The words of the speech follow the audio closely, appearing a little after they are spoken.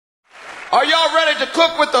Are y'all ready to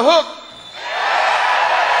cook with the hook?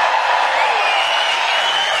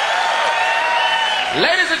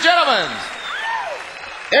 Ladies and gentlemen,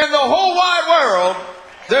 in the whole wide world,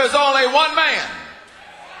 there's only one man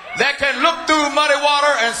that can look through muddy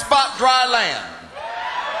water and spot dry land.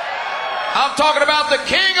 I'm talking about the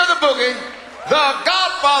king of the boogie, the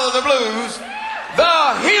godfather of the blues,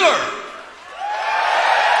 the healer,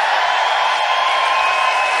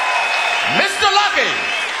 Mr. Lucky,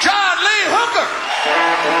 John Lee Hooker.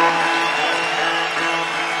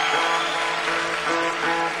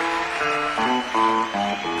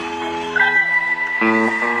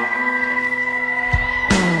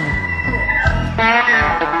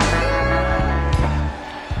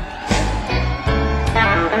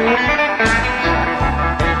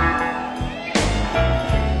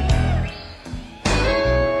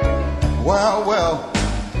 Well,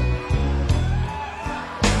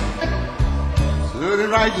 serve me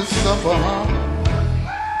right to supper, huh?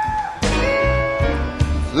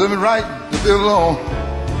 Serve me right to be alone.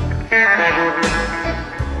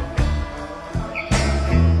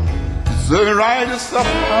 Serve me right to supper,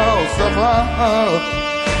 supper.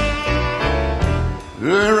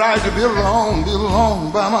 Serve me right to be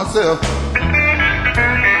alone by myself.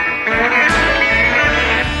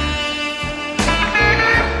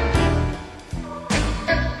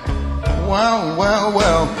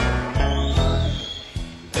 Well.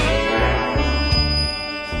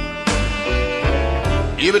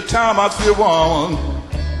 Every time I see a woman,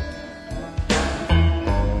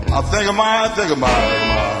 I think of my.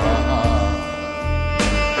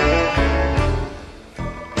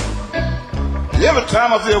 Every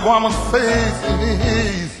time I see a woman's face,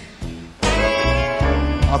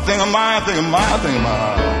 I think of my.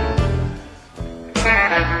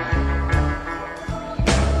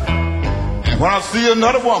 When I see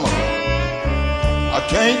another woman, I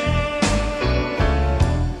can't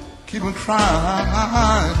keep on trying.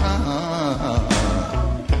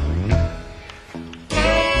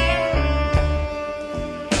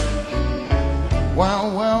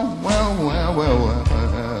 Well.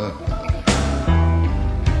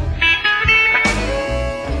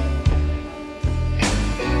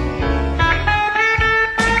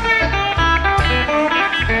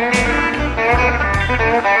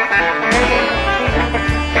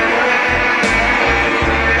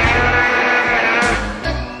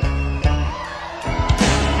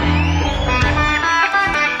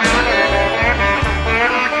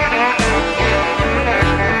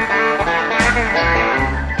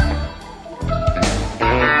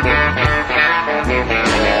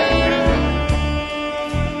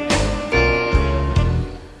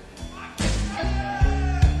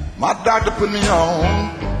 My doctor put me on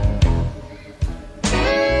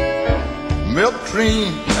milk,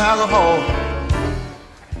 cream, and alcohol.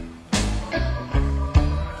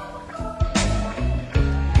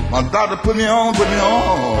 My doctor put me on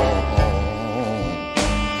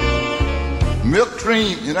milk,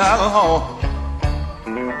 cream, and alcohol.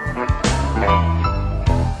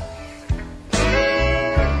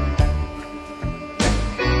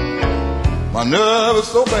 My nerve is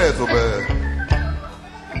so bad.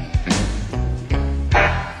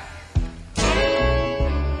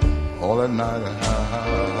 All at night,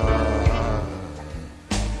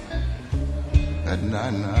 at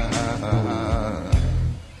night.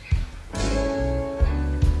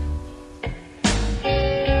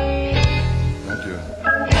 Thank you.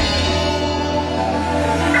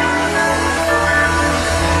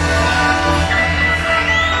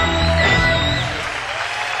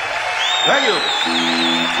 Thank you.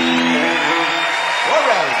 All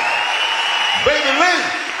right, Baby Lee.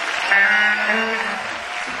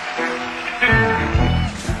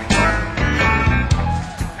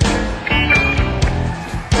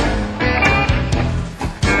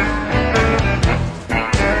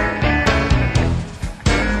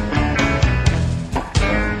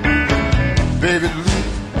 Baby Lee,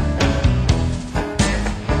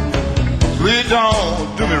 please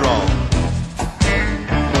don't do me wrong.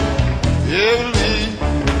 Baby Lee,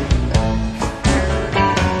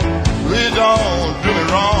 please don't do me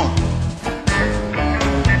wrong.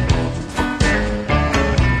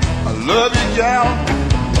 I love you, gal,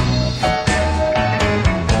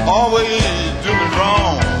 always do me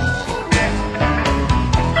wrong.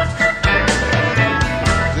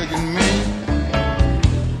 Taking me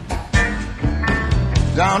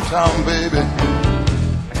downtown, baby,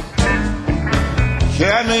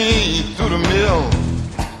 carry me through the mill,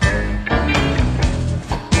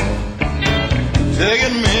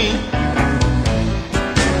 taking me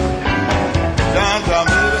downtown,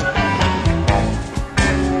 baby,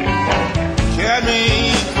 carry me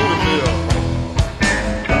through the mill.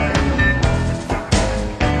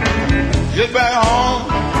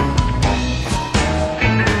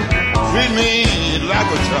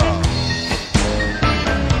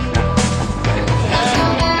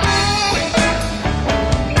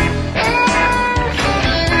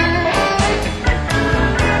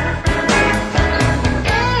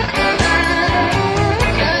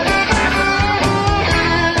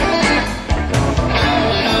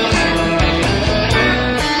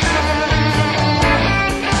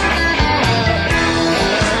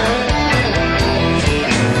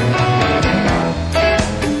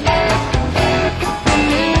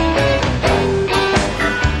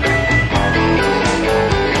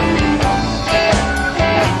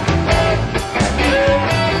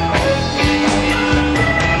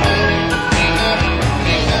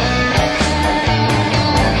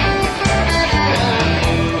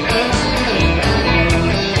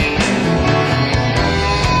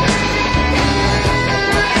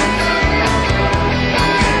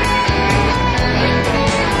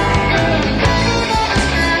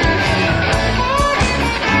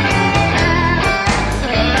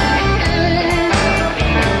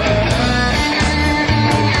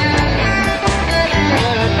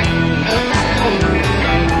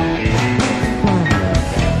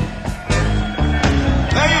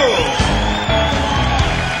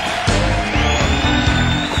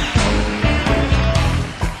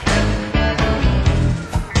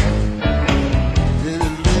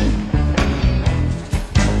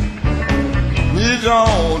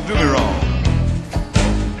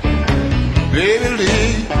 Baby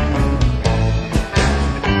Lee,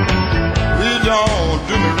 please don't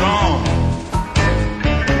do me wrong.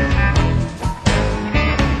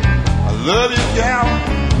 I love you, gal.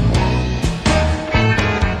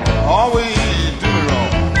 Always do me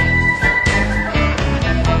wrong.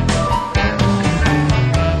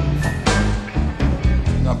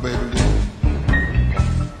 Now, baby Lee,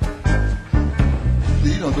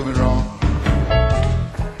 please don't do me wrong.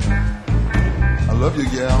 I love you,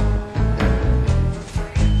 gal.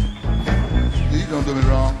 Please don't do me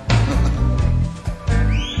wrong.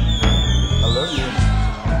 I love you.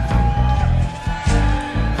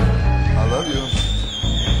 I love you.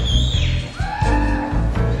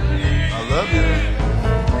 I love you.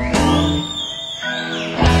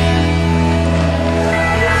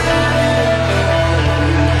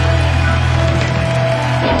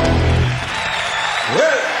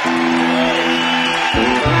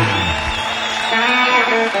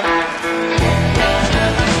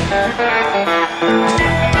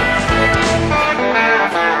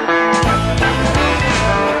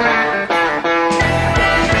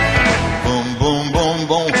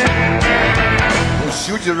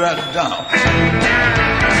 Shoot you right down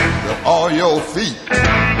to all your feet.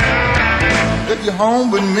 Take you home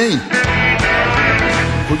with me.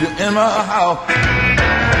 Put you in my house.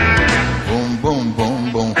 Boom, boom,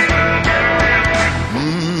 boom, boom.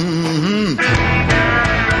 Mm-hmm.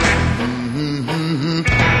 Mm-hmm.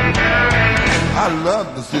 I love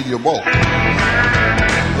to see you walk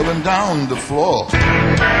up and down the floor.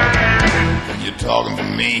 When you're talking to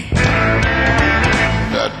me,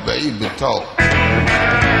 that baby talk.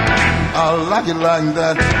 I like it like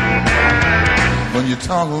that. When you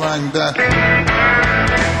talk like that,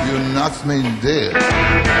 you knock me dead.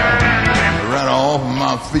 Right off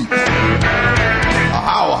my feet.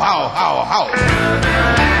 How?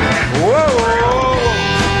 Whoa!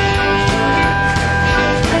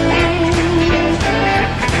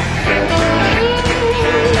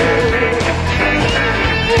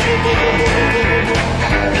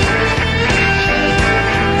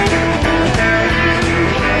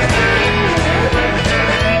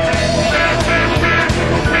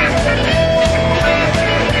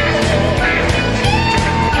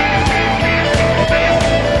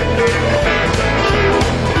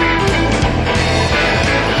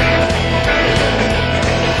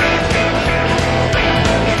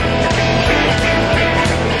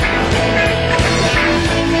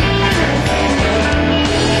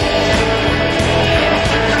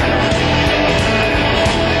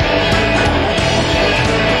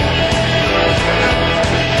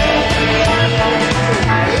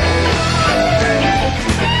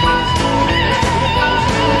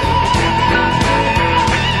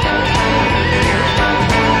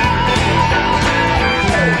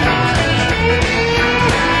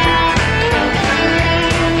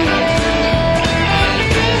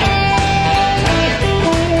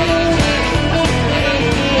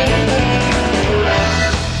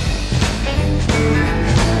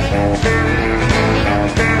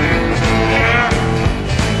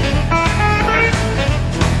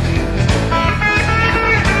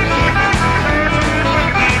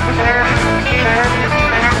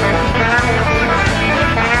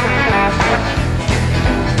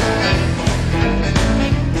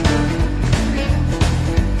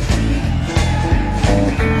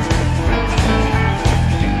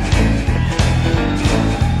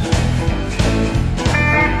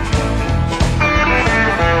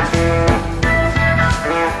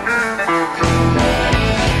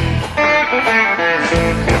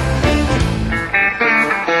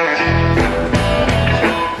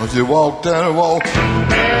 You walk that walk,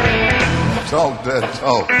 talk that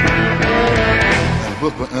talk, and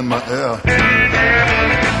whisper in my ear,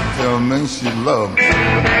 tell me she love me.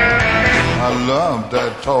 I love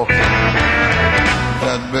that talk,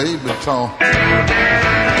 that baby talk.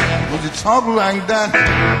 When you talk like that,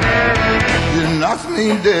 you knock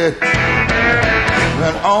me dead,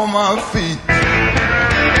 and on my feet.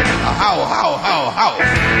 How?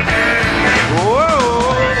 Whoa!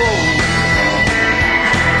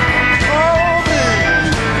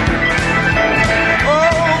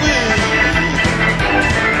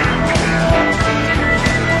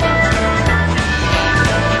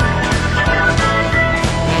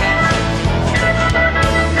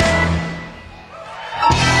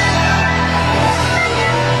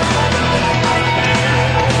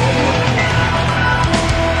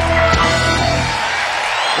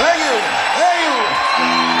 Thank you.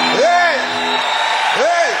 Yeah.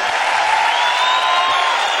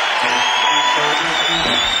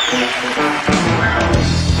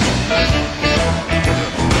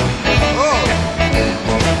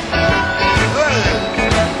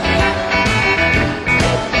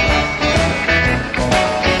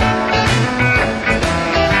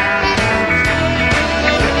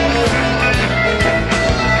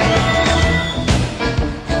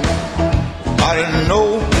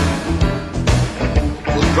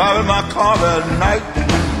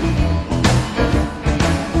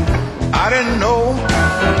 didn't know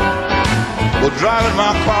was driving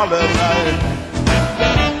my car that night.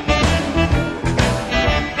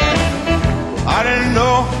 I didn't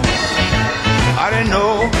know, I didn't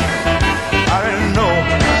know, I didn't know.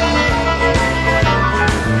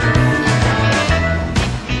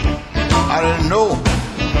 I didn't know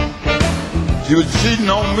she was cheating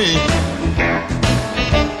on me.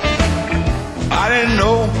 I didn't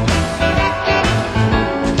know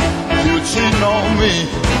she was cheating on me.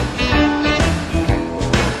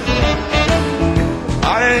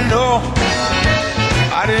 I didn't know,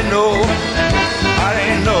 I didn't know, I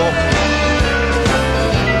didn't know.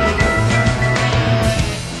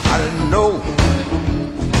 I didn't know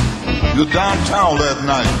you were downtown last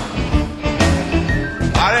night.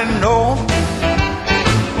 I didn't know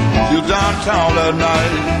you were downtown last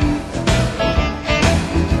night.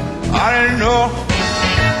 I didn't know,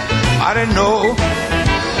 I didn't know,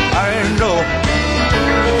 I didn't know.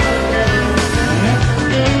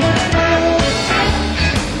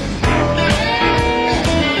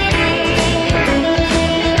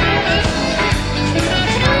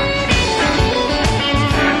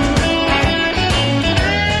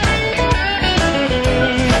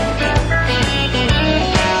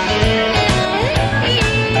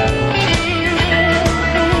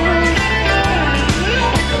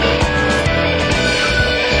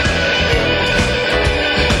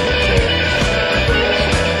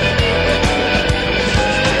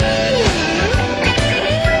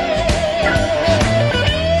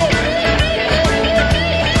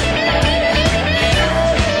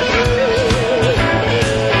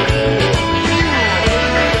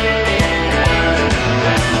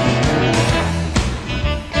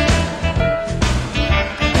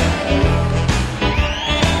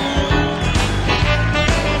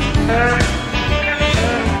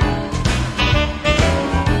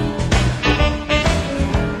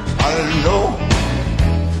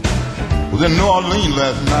 In New Orleans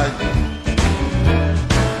last night.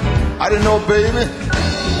 I didn't know, baby,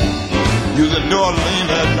 you was in New Orleans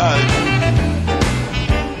last night.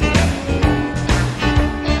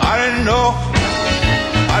 I didn't know,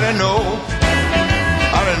 I didn't know,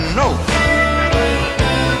 I didn't know.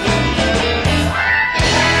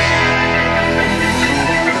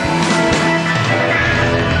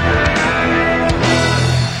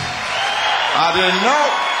 I didn't know.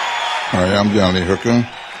 Hi, I'm Johnny Hooker.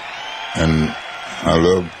 And I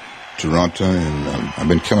love Toronto, and I've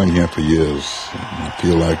been coming here for years. I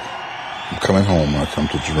feel like I'm coming home when I come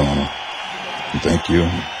to Toronto. And thank you.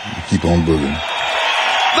 Keep on booging.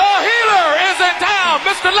 The healer is in town,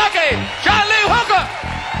 Mr. Lucky, Johnny Hooker.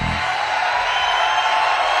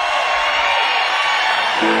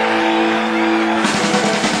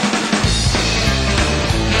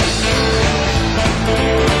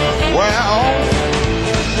 Well,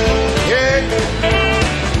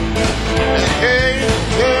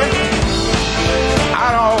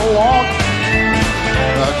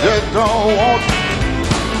 I just don't want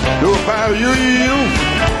nobody you.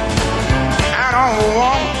 I don't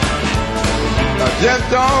want, I just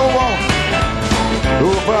don't want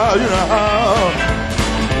nobody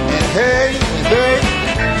And hey,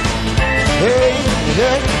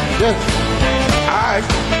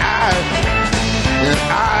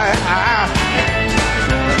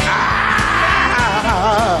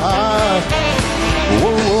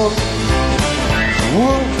 whoa.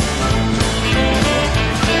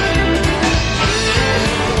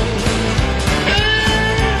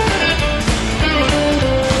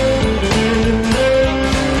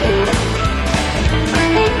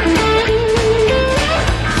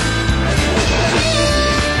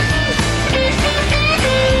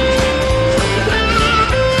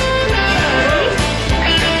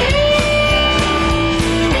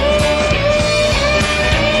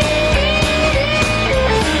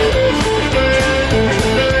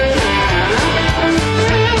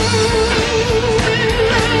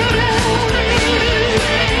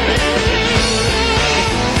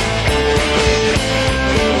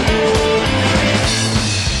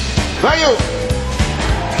 Thank you.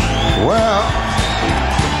 Well,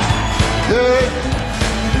 hey.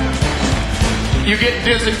 You get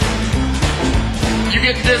dizzy. You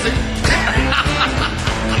get dizzy.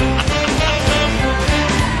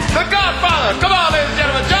 The Godfather. Come on, ladies and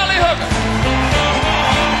gentlemen, Johnny Hooker.